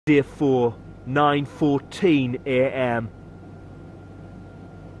Day 4, 9:14 a.m.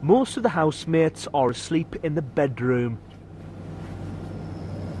 Most of the housemates are asleep in the bedroom.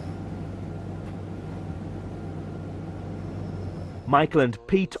 Michael and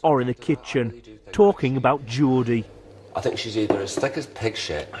Pete are in the kitchen, talking about Jodie. I think she's either as thick as pig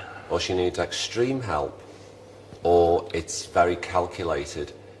shit, or she needs extreme help, or it's very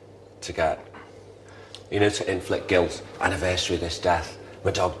calculated to get, to inflict guilt. Anniversary of this death, my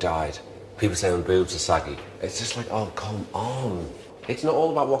dog died, people say my boobs are saggy. It's just like, oh, come on. It's not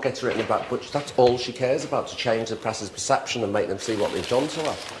all about what gets written about, but that's all she cares about, to change the press's perception and make them see what they've done to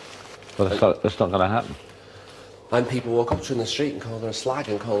her. Well, that's not going to happen. And people walk up to her in the street and call her a slag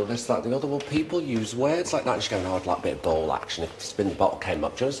and call her this, that, and the other. Well, people use words like that. And she's going, oh, I'd like a bit of ball action. If spin the bottle came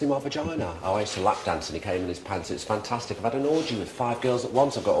up, do you want to see my vagina? Oh, I used to lap dance and he came in his pants. It's fantastic. I've had an orgy with 5 girls at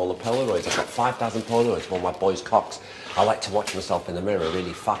once. I've got all the Polaroids. I've got 5,000 Polaroids of all my boys' cocks. I like to watch myself in the mirror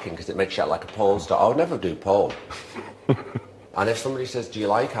really fucking because it makes you out like a porn star. I would never do porn. And if somebody says, do you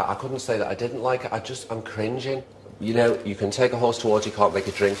like her? I couldn't say that I didn't like her. I'm cringing. You can take a horse to water, you can't make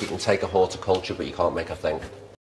a drink. You can take a horse to culture, but you can't make her think.